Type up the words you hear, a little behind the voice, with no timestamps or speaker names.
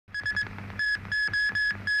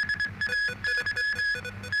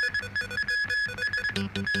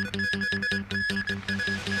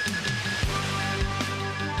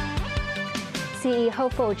CE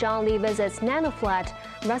hopeful John Lee visits Nano-flat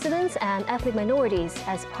residents and ethnic minorities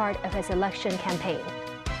as part of his election campaign.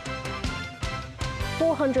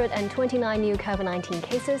 429 new COVID-19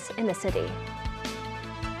 cases in the city.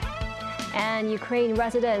 And Ukraine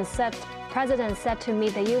president set to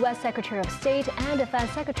meet the U.S. Secretary of State and Defense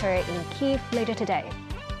Secretary in Kyiv later today.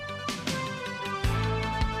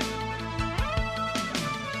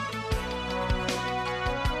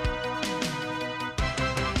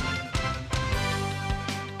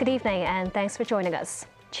 Good evening and thanks for joining us.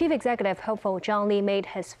 Chief Executive hopeful John Lee made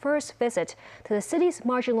his first visit to the city's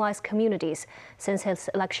marginalized communities since his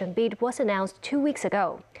election bid was announced 2 weeks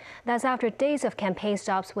ago. That's after days of campaign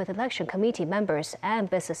stops with election committee members and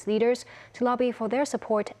business leaders to lobby for their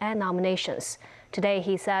support and nominations. Today,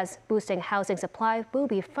 he says boosting housing supply will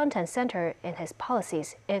be front and center in his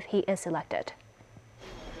policies if he is elected.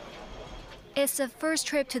 It's the first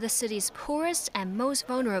trip to the city's poorest and most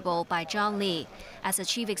vulnerable by John Lee, as a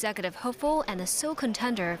chief executive hopeful and a sole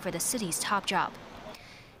contender for the city's top job.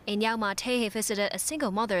 In Yau Ma Tei, he visited a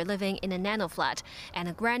single mother living in a nano-flat and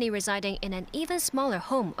a granny residing in an even smaller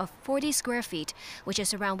home of 40 square feet, which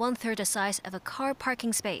is around one-third the size of a car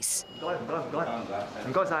parking space.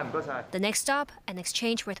 The next stop, an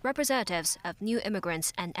exchange with representatives of new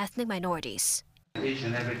immigrants and ethnic minorities. Each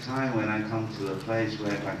and every time when I come to a place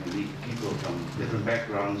where I can meet people from different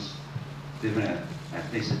backgrounds, different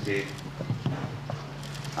ethnicity,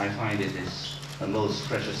 I find it is the most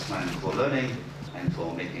precious time for learning and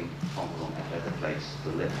for making Hong Kong a better place to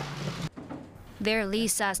live. There, Lee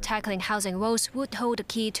says tackling housing woes would hold the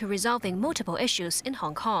key to resolving multiple issues in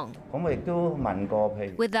Hong Kong.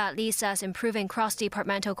 With that, Lee says improving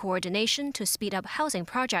cross-departmental coordination to speed up housing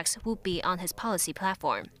projects would be on his policy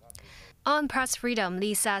platform. On press freedom,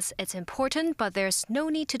 Lee says it's important, but there's no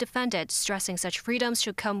need to defend it, stressing such freedoms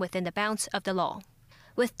should come within the bounds of the law.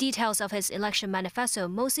 With details of his election manifesto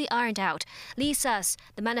mostly ironed out, Lee says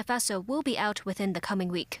the manifesto will be out within the coming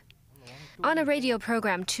week. On a radio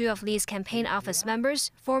program, two of Lee's campaign office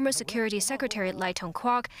members, former Security Secretary Lai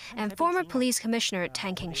Tong-kwok and former Police Commissioner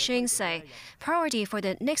Tan King-shing, say priority for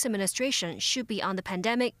the next administration should be on the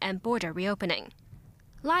pandemic and border reopening.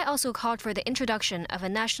 Lai also called for the introduction of a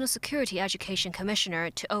National Security Education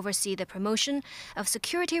Commissioner to oversee the promotion of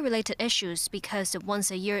security-related issues because the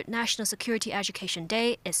once-a-year National Security Education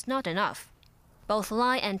Day is not enough. Both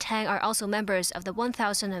Lai and Tang are also members of the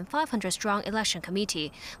 1,500-strong election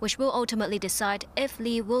committee, which will ultimately decide if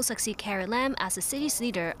Lee will succeed Carrie Lam as the city's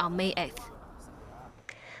leader on May 8th.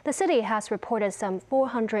 The city has reported some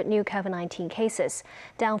 400 new COVID-19 cases,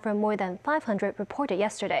 down from more than 500 reported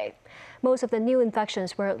yesterday. Most of the new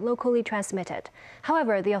infections were locally transmitted.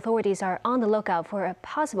 However, the authorities are on the lookout for a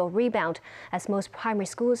possible rebound, as most primary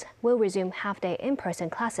schools will resume half-day in-person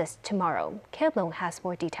classes tomorrow. Kay Blong has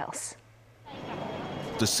more details.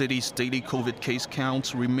 The city's daily COVID case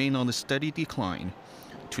counts remain on a steady decline.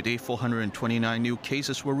 Today, 429 new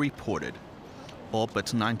cases were reported. All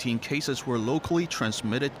but 19 cases were locally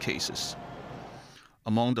transmitted cases.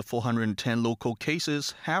 Among the 410 local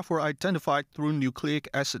cases, half were identified through nucleic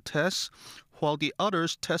acid tests, while the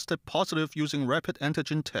others tested positive using rapid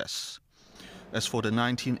antigen tests. As for the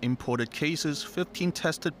 19 imported cases, 15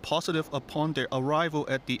 tested positive upon their arrival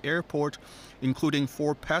at the airport, including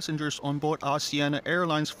 4 passengers on board Asiana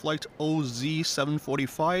Airlines flight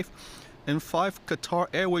OZ745 and 5 Qatar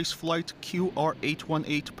Airways flight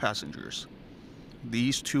QR818 passengers.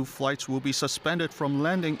 These 2 flights will be suspended from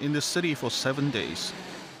landing in the city for 7 days.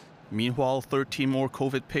 Meanwhile, 13 more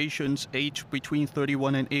COVID patients aged between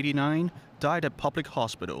 31 and 89 died at public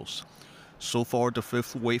hospitals. So far, the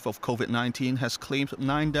 5th wave of COVID-19 has claimed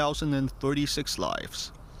 9,036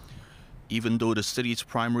 lives. Even though the city's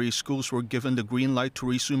primary schools were given the green light to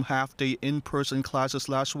resume half-day in-person classes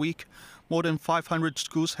last week, more than 500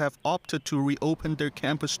 schools have opted to reopen their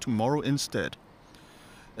campus tomorrow instead.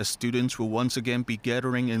 As students will once again be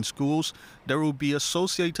gathering in schools, there will be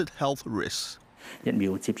associated health risks.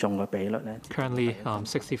 Currently,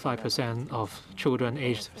 65% of children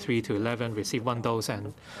aged 3 to 11 receive 1 dose,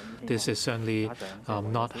 and this is certainly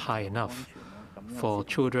not high enough. For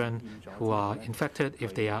children who are infected,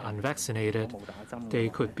 if they are unvaccinated, they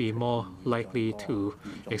could be more likely to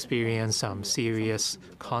experience some serious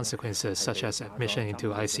consequences, such as admission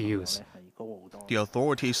into ICUs. The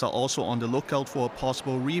authorities are also on the lookout for a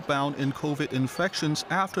possible rebound in COVID infections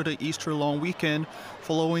after the Easter long weekend,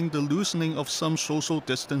 following the loosening of some social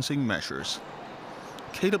distancing measures.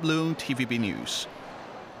 KW TVB News.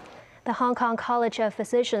 The Hong Kong College of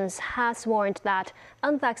Physicians has warned that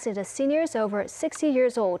unvaccinated seniors over 60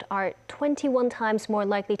 years old are 21 times more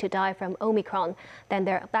likely to die from Omicron than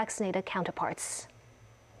their vaccinated counterparts.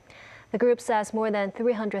 The group says more than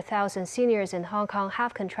 300,000 seniors in Hong Kong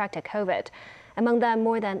have contracted COVID. Among them,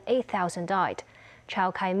 more than 8,000 died. Chow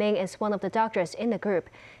Kai-ming is one of the doctors in the group.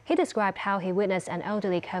 He described how he witnessed an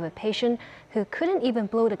elderly COVID patient who couldn't even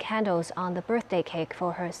blow the candles on the birthday cake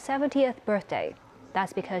for her 70th birthday.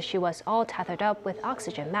 That's because she was all tethered up with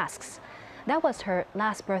oxygen masks. That was her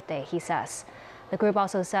last birthday, he says. The group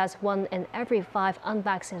also says 1 in every 5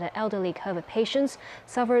 unvaccinated elderly COVID patients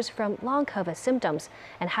suffers from long COVID symptoms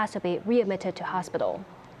and has to be readmitted to hospital.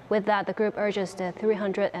 With that, the group urges the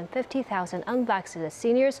 350,000 unvaccinated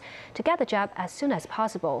seniors to get the jab as soon as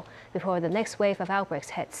possible before the next wave of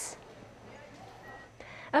outbreaks hits.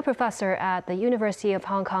 A professor at the University of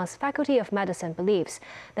Hong Kong's Faculty of Medicine believes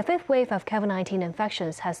the 5th wave of COVID-19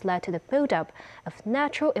 infections has led to the buildup of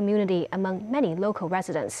natural immunity among many local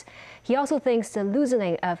residents. He also thinks the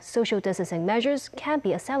loosening of social distancing measures can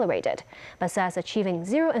be accelerated, but says achieving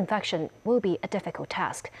zero infection will be a difficult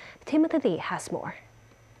task. Timothy Lee has more.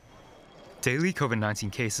 Daily COVID-19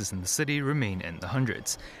 cases in the city remain in the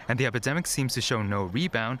hundreds, and the epidemic seems to show no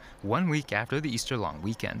rebound 1 week after the Easter long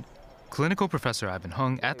weekend. Clinical Professor Ivan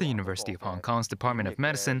Hung at the University of Hong Kong's Department of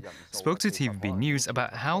Medicine spoke to TVB News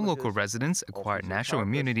about how local residents acquired natural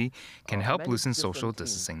immunity can help loosen social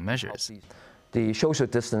distancing measures. The social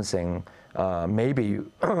distancing, maybe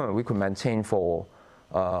we could maintain for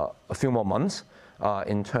a few more months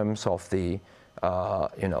in terms of the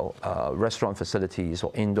restaurant facilities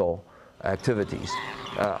or indoor activities.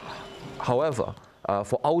 However,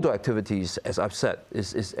 for outdoor activities, as I've said,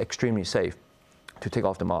 is extremely safe to take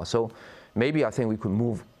off the mask. So maybe I think we could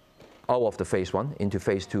move out of the phase 1 into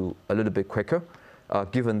phase 2 a little bit quicker,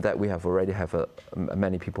 given that we have already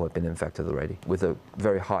many people have been infected already with a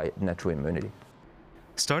very high natural immunity.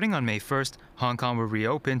 Starting on May 1st, Hong Kong will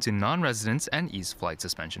reopen to non-residents and ease flight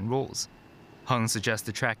suspension rules. Hung suggests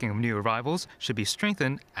the tracking of new arrivals should be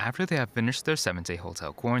strengthened after they have finished their 7-day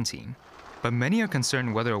hotel quarantine. But many are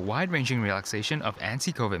concerned whether a wide-ranging relaxation of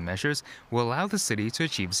anti-COVID measures will allow the city to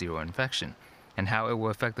achieve zero infection, and how it will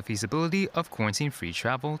affect the feasibility of quarantine-free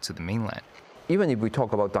travel to the mainland. Even if we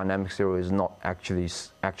talk about dynamic zero, it's not actually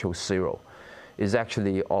actual zero. It's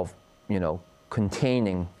actually of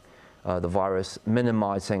containing the virus,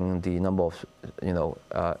 minimizing the number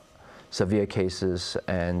of severe cases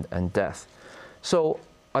and death. So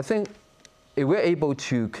I think if we're able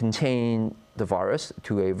to contain the virus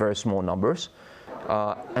to a very small numbers,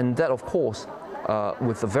 and that of course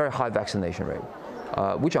with a very high vaccination rate,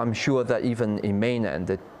 which I'm sure that even in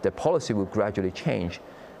mainland the policy will gradually change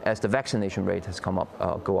as the vaccination rate has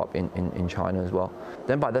go up in China as well.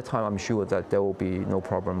 Then by that time I'm sure that there will be no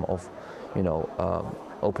problem of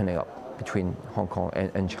opening up between Hong Kong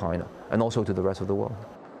and China, and also to the rest of the world.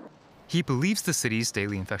 He believes the city's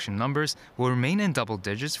daily infection numbers will remain in double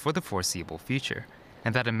digits for the foreseeable future,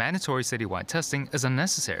 and that a mandatory citywide testing is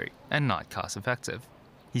unnecessary and not cost-effective.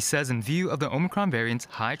 He says in view of the Omicron variant's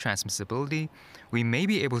high transmissibility, we may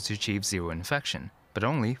be able to achieve zero infection, but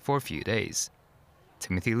only for a few days.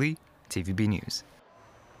 Timothy Lee, TVB News.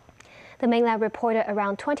 The mainland reported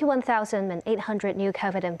around 21,800 new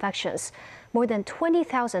COVID infections. More than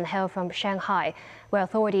 20,000 hail from Shanghai, where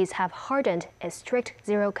authorities have hardened a strict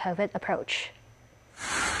zero COVID approach.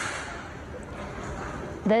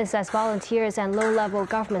 This as volunteers and low-level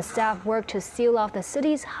government staff work to seal off the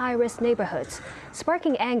city's high-risk neighborhoods,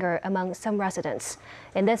 sparking anger among some residents.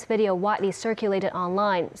 In this video widely circulated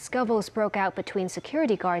online, scuffles broke out between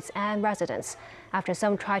security guards and residents after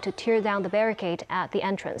some tried to tear down the barricade at the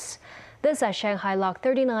entrance. This as Shanghai logged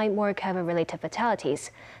 39 more COVID-related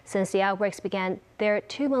fatalities. Since the outbreaks began there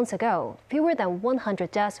 2 months ago, fewer than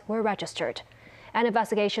 100 deaths were registered. An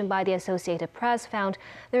investigation by the Associated Press found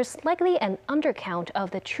there's likely an undercount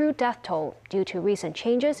of the true death toll due to recent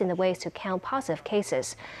changes in the ways to count positive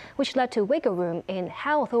cases, which led to wiggle room in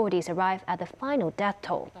how authorities arrive at the final death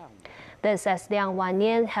toll. This as Liang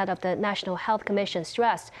Wannian, head of the National Health Commission,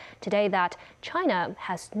 stressed today that China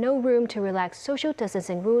has no room to relax social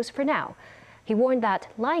distancing rules for now. He warned that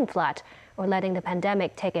lying flat or letting the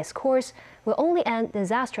pandemic take its course will only end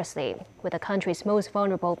disastrously, with the country's most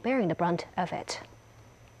vulnerable bearing the brunt of it.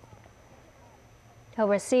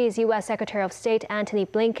 Overseas, U.S. Secretary of State Antony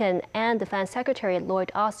Blinken and Defense Secretary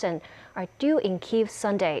Lloyd Austin are due in Kyiv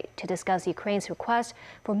Sunday to discuss Ukraine's request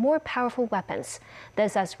for more powerful weapons.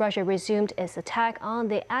 This as Russia resumed its attack on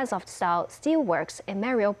the Azov-style steelworks in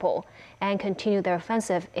Mariupol and continued their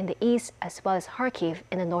offensive in the east as well as Kharkiv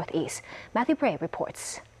in the northeast. Matthew Bray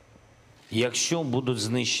reports. Якщо будуть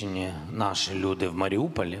знищені наші люди в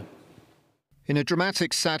Маріуполі. In a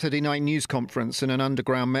dramatic Saturday night news conference in an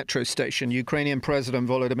underground metro station, Ukrainian President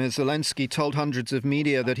Volodymyr Zelenskyy told hundreds of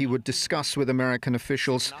media that he would discuss with American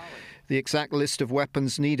officials the exact list of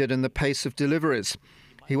weapons needed and the pace of deliveries.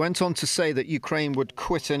 He went on to say that Ukraine would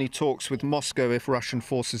quit any talks with Moscow if Russian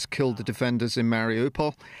forces killed the defenders in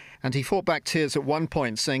Mariupol. And he fought back tears at one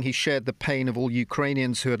point, saying he shared the pain of all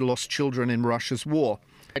Ukrainians who had lost children in Russia's war.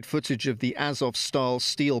 Footage of the Azov-style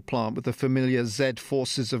steel plant with the familiar Z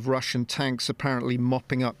forces of Russian tanks apparently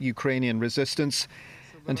mopping up Ukrainian resistance.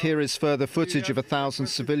 And here is further footage of 1,000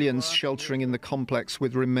 civilians sheltering in the complex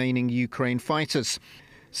with remaining Ukraine fighters.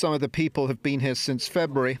 Some of the people have been here since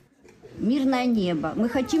February. Мирное небо. Мы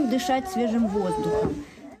хотим дышать свежим воздухом.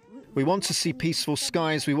 We want to see peaceful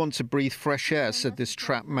skies, we want to breathe fresh air, said this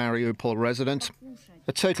trapped Mariupol resident.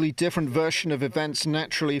 A totally different version of events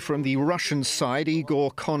naturally from the Russian side.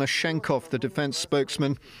 Igor Konashenkov, the defense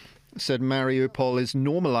spokesman, said Mariupol is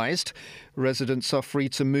normalized. Residents are free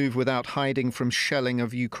to move without hiding from shelling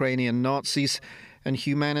of Ukrainian Nazis, and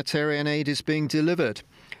humanitarian aid is being delivered.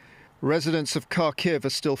 Residents of Kharkiv are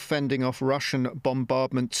still fending off Russian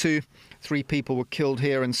bombardment too. 3 people were killed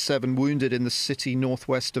here and 7 wounded in the city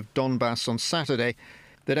northwest of Donbass on Saturday.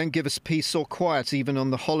 They don't give us peace or quiet even on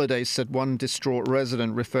the holidays, said one distraught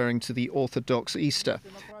resident, referring to the Orthodox Easter.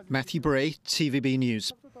 Matthew Bray, TVB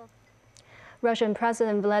News. Russian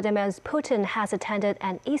President Vladimir Putin has attended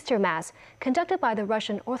an Easter Mass conducted by the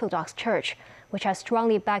Russian Orthodox Church, which has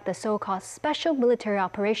strongly backed the so-called special military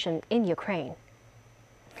operation in Ukraine.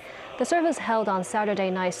 The service held on Saturday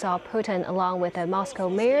night saw Putin, along with the Moscow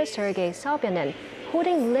mayor Sergei Sobyanin,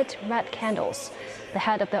 holding lit red candles. The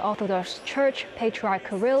head of the Orthodox Church, Patriarch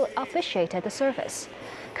Kirill, officiated the service.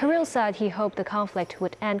 Kirill said he hoped the conflict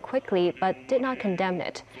would end quickly, but did not condemn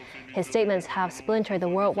it. His statements have splintered the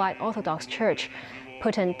worldwide Orthodox Church.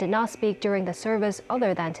 Putin did not speak during the service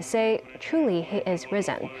other than to say, "Truly he is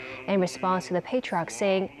risen," in response to the Patriarch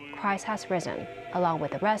saying, "Christ has risen," along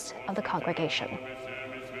with the rest of the congregation.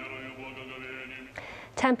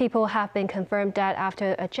 10 people have been confirmed dead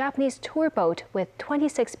after a Japanese tour boat with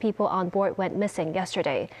 26 people on board went missing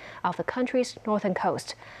yesterday off the country's northern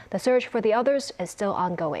coast. The search for the others is still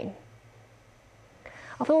ongoing.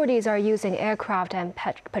 Authorities are using aircraft and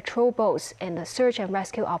patrol boats in the search and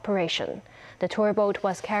rescue operation. The tour boat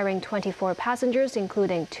was carrying 24 passengers,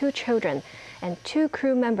 including 2 children and 2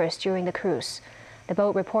 crew members during the cruise. The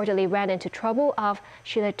boat reportedly ran into trouble off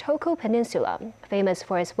Shirotoko Peninsula, famous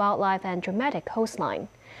for its wildlife and dramatic coastline.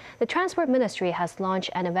 The Transport Ministry has launched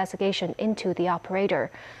an investigation into the operator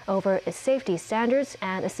over its safety standards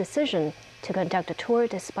and its decision to conduct a tour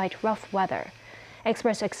despite rough weather.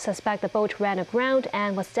 Experts suspect the boat ran aground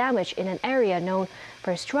and was damaged in an area known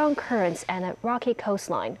for strong currents and a rocky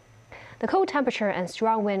coastline. The cold temperature and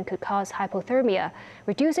strong wind could cause hypothermia,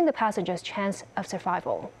 reducing the passengers' chance of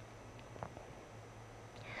survival.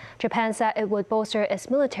 Japan said it would bolster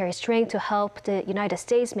its military strength to help the United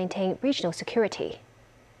States maintain regional security.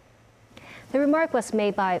 The remark was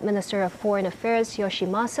made by Minister of Foreign Affairs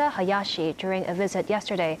Yoshimasa Hayashi during a visit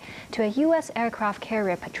yesterday to a U.S. aircraft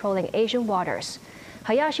carrier patrolling Asian waters.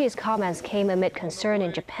 Hayashi's comments came amid concern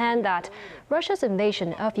in Japan that Russia's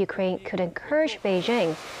invasion of Ukraine could encourage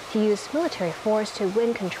Beijing to use military force to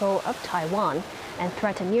win control of Taiwan and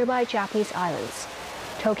threaten nearby Japanese islands.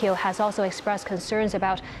 Tokyo has also expressed concerns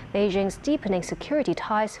about Beijing's deepening security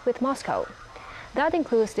ties with Moscow. That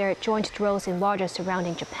includes their joint drills in waters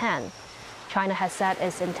surrounding Japan. China has said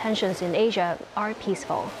its intentions in Asia are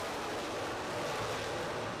peaceful.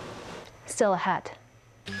 Still ahead.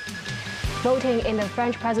 Voting in the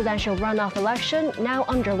French presidential runoff election now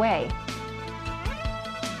underway.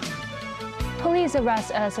 Police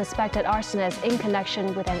arrest a suspected arsonist in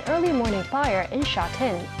connection with an early morning fire in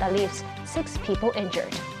Shatin that leaves 6 people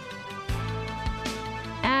injured.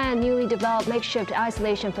 And newly developed makeshift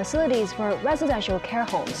isolation facilities for residential care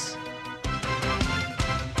homes.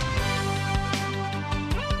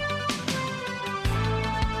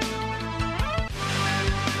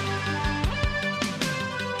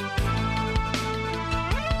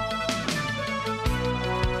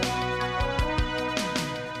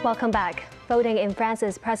 Welcome back. Voting in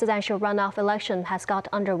France's presidential runoff election has got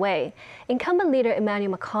underway. Incumbent leader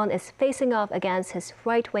Emmanuel Macron is facing off against his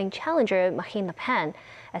right-wing challenger Marine Le Pen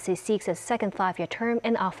as he seeks a second 5-year term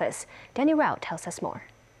in office. Danny Rao tells us more.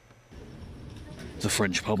 The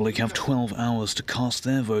French public have 12 hours to cast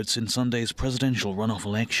their votes in Sunday's presidential runoff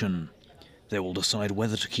election. They will decide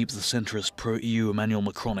whether to keep the centrist pro-EU Emmanuel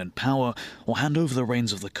Macron in power or hand over the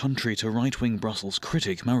reins of the country to right-wing Brussels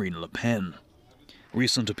critic Marine Le Pen.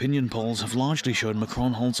 Recent opinion polls have largely shown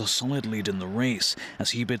Macron holds a solid lead in the race,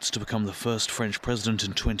 as he bids to become the first French president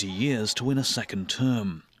in 20 years to win a second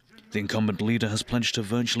term. The incumbent leader has pledged to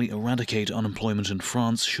virtually eradicate unemployment in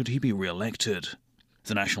France should he be re-elected.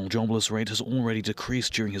 The national jobless rate has already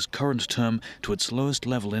decreased during his current term to its lowest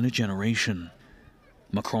level in a generation.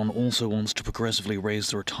 Macron also wants to progressively raise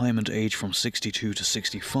the retirement age from 62 to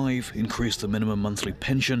 65, increase the minimum monthly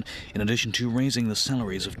pension, in addition to raising the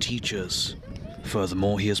salaries of teachers.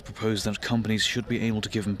 Furthermore, he has proposed that companies should be able to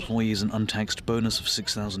give employees an untaxed bonus of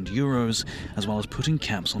 €6,000, as well as putting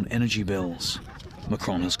caps on energy bills.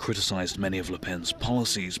 Macron has criticized many of Le Pen's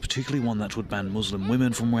policies, particularly one that would ban Muslim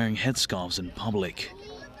women from wearing headscarves in public.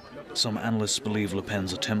 Some analysts believe Le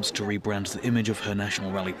Pen's attempts to rebrand the image of her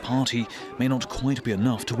National Rally party may not quite be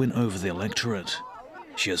enough to win over the electorate.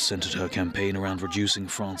 She has centered her campaign around reducing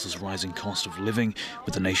France's rising cost of living,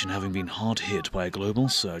 with the nation having been hard hit by a global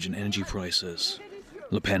surge in energy prices.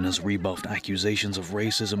 Le Pen has rebuffed accusations of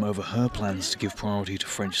racism over her plans to give priority to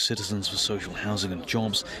French citizens for social housing and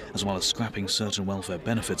jobs, as well as scrapping certain welfare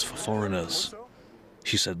benefits for foreigners.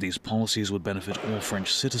 She said these policies would benefit all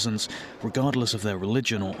French citizens, regardless of their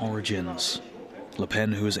religion or origins. Le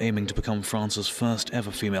Pen, who is aiming to become France's first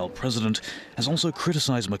ever female president, has also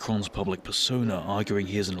criticized Macron's public persona, arguing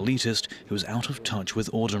he is an elitist who is out of touch with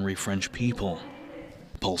ordinary French people.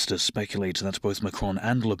 Pollsters speculate that both Macron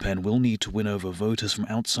and Le Pen will need to win over voters from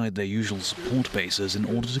outside their usual support bases in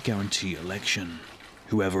order to guarantee election.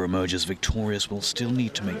 Whoever emerges victorious will still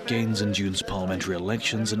need to make gains in June's parliamentary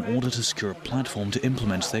elections in order to secure a platform to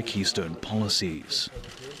implement their keystone policies.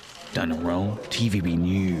 Daniel Rowe, TVB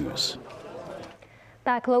News.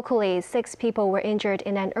 Back locally, 6 people were injured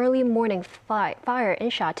in an early morning fire in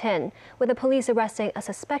Shatin, with the police arresting a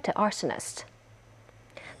suspected arsonist.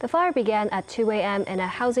 The fire began at 2 a.m. in a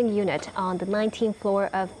housing unit on the 19th floor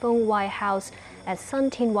of Feng Wai House at Sun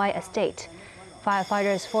Tin Wai Estate.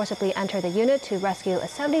 Firefighters forcibly entered the unit to rescue a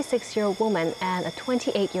 76-year-old woman and a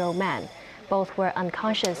 28-year-old man. Both were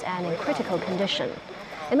unconscious and in critical condition.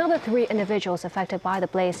 Another 3 individuals affected by the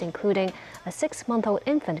blaze, including a 6-month-old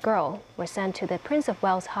infant girl, were sent to the Prince of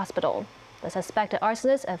Wales Hospital. The suspected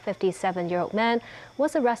arsonist, a 57-year-old man,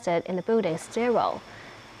 was arrested in the building's stairwell.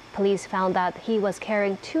 Police found that he was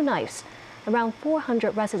carrying 2 knives. Around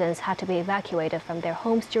 400 residents had to be evacuated from their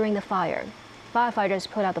homes during the fire. Firefighters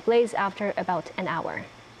put out the blaze after about an hour.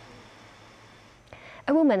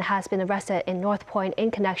 A woman has been arrested in North Point in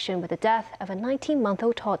connection with the death of a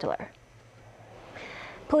 19-month-old toddler.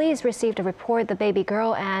 Police received a report the baby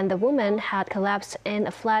girl and the woman had collapsed in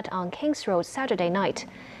a flat on Kings Road Saturday night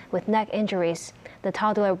with neck injuries. The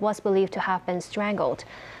toddler was believed to have been strangled.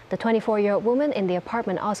 The 24-year-old woman in the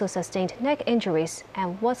apartment also sustained neck injuries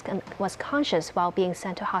and was conscious while being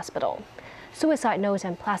sent to hospital. Suicide notes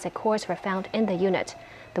and plastic cords were found in the unit.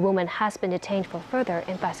 The woman has been detained for further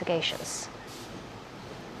investigations.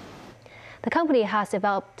 The company has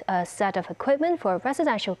developed a set of equipment for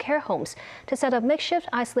residential care homes to set up makeshift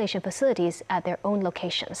isolation facilities at their own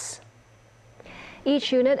locations.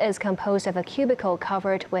 Each unit is composed of a cubicle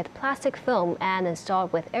covered with plastic film and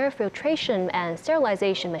installed with air filtration and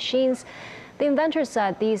sterilization machines. The inventors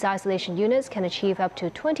said these isolation units can achieve up to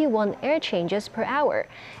 21 air changes per hour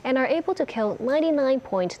and are able to kill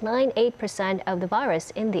 99.98% of the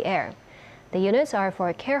virus in the air. The units are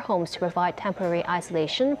for care homes to provide temporary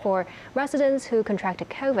isolation for residents who contracted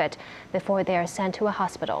COVID before they are sent to a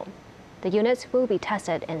hospital. The units will be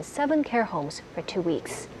tested in 7 care homes for 2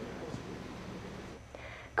 weeks.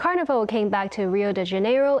 Carnival came back to Rio de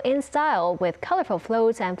Janeiro in style, with colorful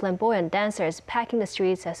floats and flamboyant dancers packing the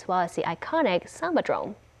streets, as well as the iconic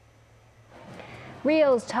Sambadrome.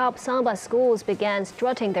 Rio's top samba schools began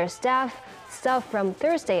strutting their stuff from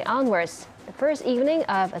Thursday onwards, the first evening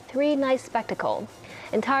of a 3-night spectacle.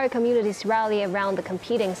 Entire communities rally around the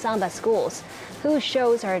competing samba schools, whose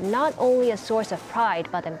shows are not only a source of pride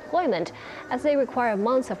but employment, as they require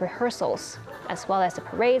months of rehearsals. As well as the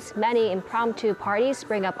parades, many impromptu parties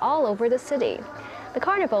spring up all over the city. The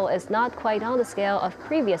carnival is not quite on the scale of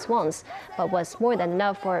previous ones, but was more than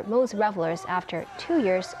enough for most revelers after 2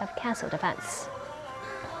 years of cancelled events.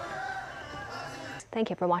 Thank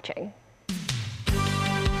you for watching.